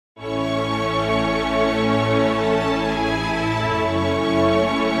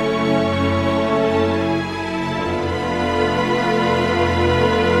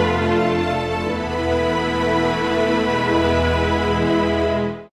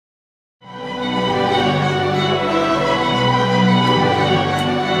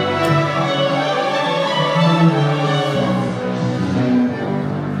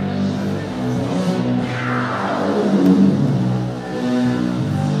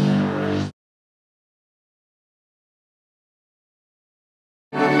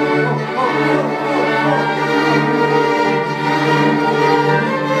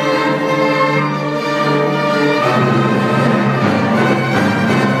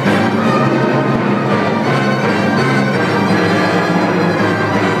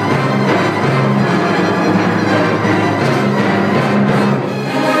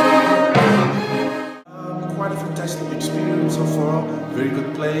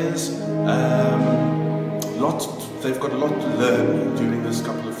players. They've got a lot to learn during this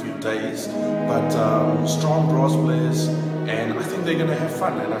couple of few days, but strong brass players, and I think they're going to have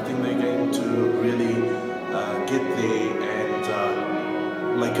fun, and I think they're going to really get there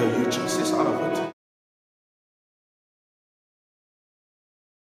and make a huge success out of it.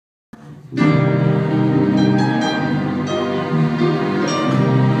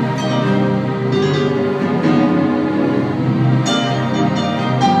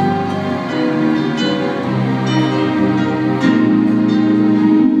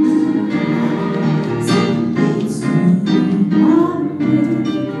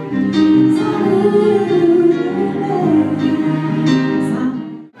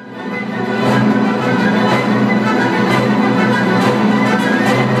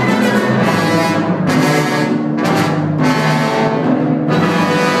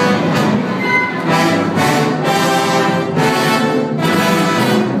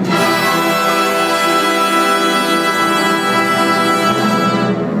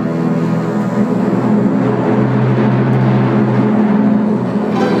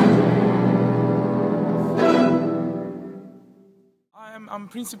 I'm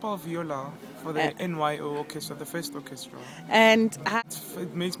principal viola for the NYO Orchestra, the first orchestra. And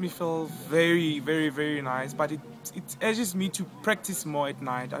it makes me feel very, very, very nice, but it urges me to practice more at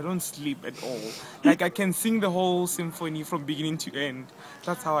night. I don't sleep at all. Like I can sing the whole symphony from beginning to end.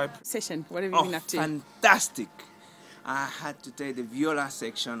 That's how I... Session, what have you been up to? Fantastic! I had to take the viola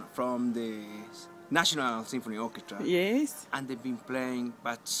section from the National Symphony Orchestra. Yes. And they've been playing,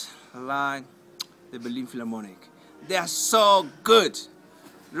 but like the Berlin Philharmonic. They are so good,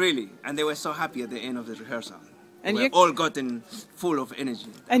 really, and they were so happy at the end of the rehearsal. And we've all gotten full of energy.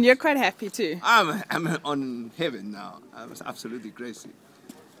 And you're quite happy too. I'm on heaven now. I was absolutely crazy.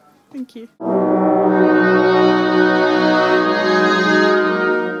 Thank you.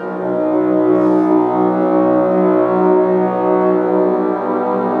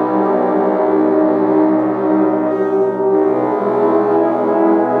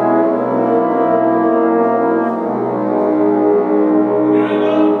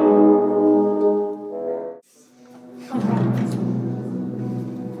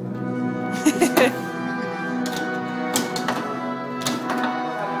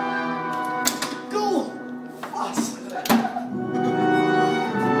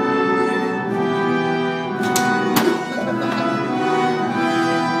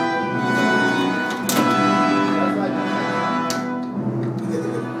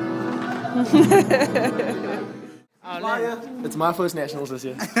 It's my first nationals this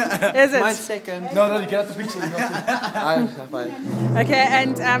year. Is it? My second. No, you get the picture. I'm fine. Okay,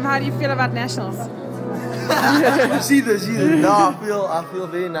 and how do you feel about nationals? see this. No, I feel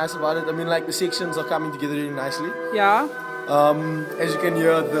very nice about it. I mean, like the sections are coming together really nicely. Yeah. As you can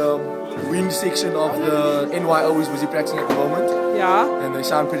hear, the wind section of the NYO is busy practicing at the moment. Yeah. And they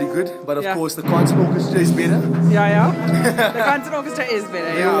sound pretty good. But of course, the concert orchestra is better. Yeah. The concert orchestra is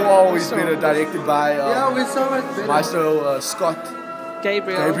better. They're always better, directed by we're so much better. Maestro Scott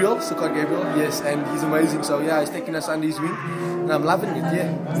Gabriel, yes, and he's amazing. So yeah, he's taking us under his wing, and I'm loving it.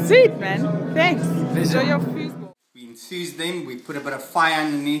 Yeah. Sweet man. Thanks. Enjoy your foosball. We enthuse them. We put a bit of fire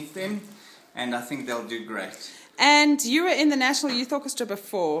underneath them, and I think they'll do great. And you were in the National Youth Orchestra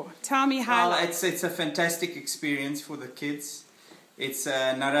before. Tell me how... Well, it's a fantastic experience for the kids. It's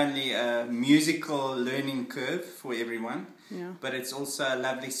not only a musical learning curve for everyone, but it's also a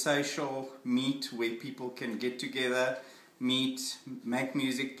lovely social meet where people can get together, meet, make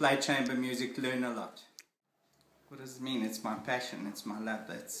music, play chamber music, learn a lot. What does it mean? It's my passion, it's my love,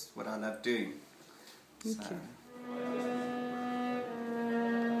 that's what I love doing. Thank you.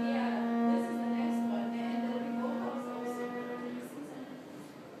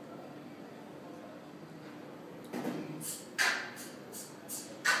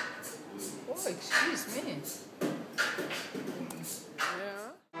 Oh, excuse me.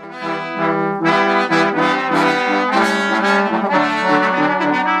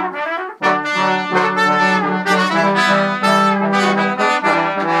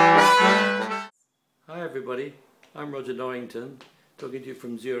 Hi everybody, I'm Roger Norrington, talking to you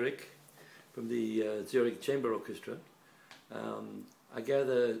from Zurich, from the Zurich Chamber Orchestra. I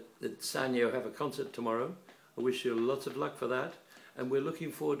gather that Sanyo have a concert tomorrow. I wish you lots of luck for that. And we're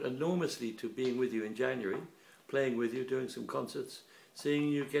looking forward enormously to being with you in January, playing with you, doing some concerts, seeing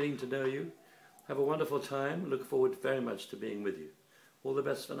you, getting to know you. Have a wonderful time. Look forward very much to being with you. All the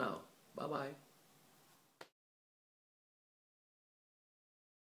best for now. Bye-bye.